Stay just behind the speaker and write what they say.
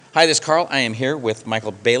Hi, this is Carl. I am here with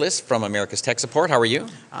Michael Bayless from America's Tech Support. How are you?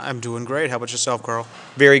 I'm doing great. How about yourself, Carl?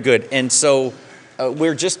 Very good. And so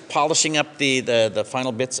we're just polishing up the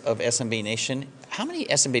final bits of SMB Nation. How many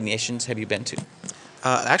SMB Nations have you been to?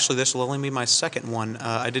 Actually, this will only be my second one.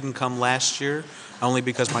 I didn't come last year only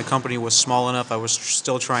because my company was small enough. I was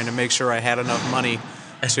still trying to make sure I had enough money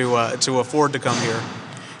to afford to come here.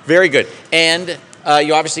 Very good. And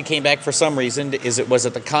you obviously came back for some reason. Was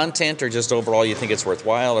it the content, or just overall you think it's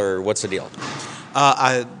worthwhile, or what's the deal?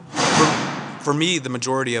 For me, the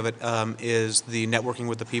majority of it is the networking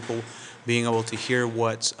with the people, being able to hear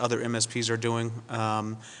what other MSPs are doing,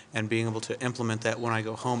 and being able to implement that when I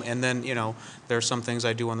go home. And then, there are some things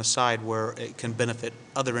I do on the side where it can benefit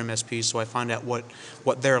other MSPs, so I find out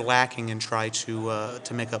what they're lacking and try to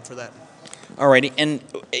make up for that. Alrighty. And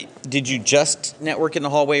did you just network in the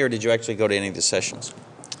hallway, or did you actually go to any of the sessions?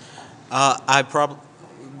 I probably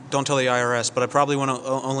don't tell the IRS, but I probably went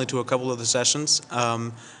only to a couple of the sessions.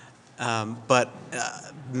 But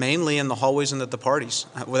mainly in the hallways and at the parties.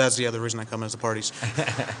 Well, that's the other reason I come, is the parties.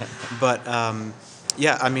 But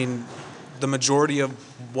yeah, I mean, the majority of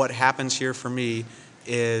what happens here for me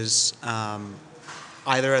is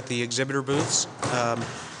either at the exhibitor booths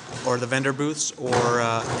or the vendor booths, or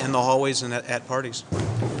in the hallways and at parties.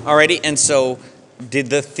 Alrighty. And so did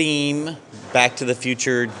the theme Back to the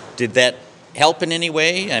Future, did that help in any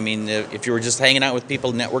way? I mean, if you were just hanging out with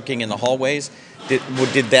people networking in the hallways,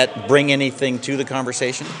 did that bring anything to the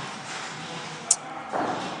conversation?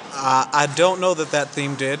 I don't know that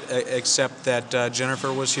theme did, except that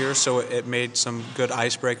Jennifer was here, so it made some good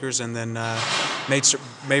icebreakers, and then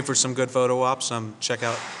made for some good photo ops. Check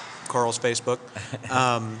out Carl's Facebook.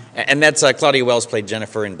 And that's Claudia Wells played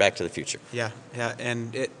Jennifer in Back to the Future. Yeah,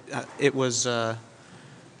 and it was.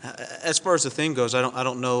 As far as the theme goes, I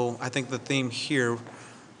don't know. I think the theme here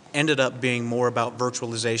ended up being more about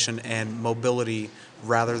virtualization and mobility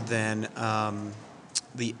rather than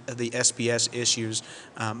the SPS issues.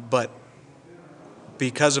 But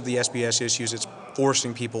because of the SPS issues, it's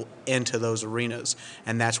forcing people into those arenas,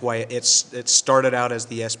 and that's why it started out as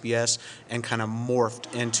the SPS and kind of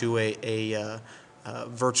morphed into a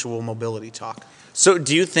virtual mobility talk. So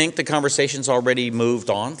do you think the conversation's already moved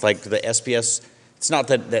on? Like the SPS, it's not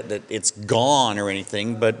that it's gone or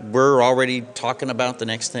anything, but we're already talking about the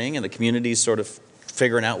next thing, and the community's sort of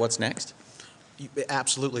figuring out what's next?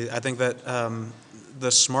 Absolutely. I think that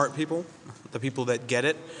the smart people, the people that get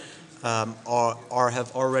it, have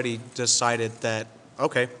already decided that,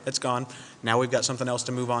 okay, it's gone. Now we've got something else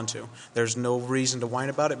to move on to. There's no reason to whine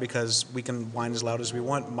about it because we can whine as loud as we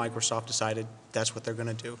want. Microsoft decided that's what they're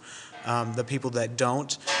going to do. The people that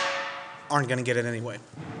don't aren't going to get it anyway.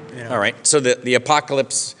 All right. So the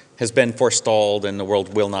apocalypse has been forestalled, and the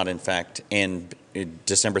world will not, in fact, end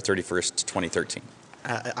December 31st, 2013.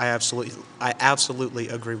 I absolutely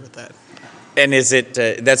agree with that. And is it,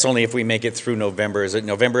 that's only if we make it through November. Is it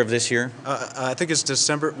November of this year? I think it's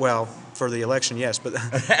December, well, for the election, yes, but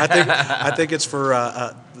I think it's for,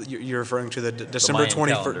 you're referring to the December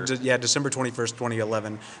 21st, yeah, December 21st,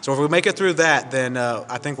 2011. So if we make it through that, then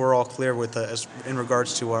I think we're all clear with in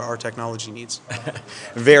regards to our technology needs.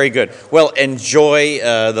 Very good. Well, enjoy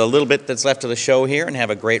the little bit that's left of the show here, and have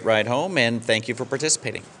a great ride home, and thank you for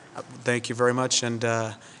participating. Thank you very much, and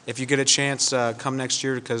if you get a chance, come next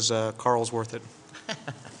year, because Carl's worth it.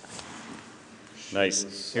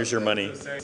 Nice. Here's your money.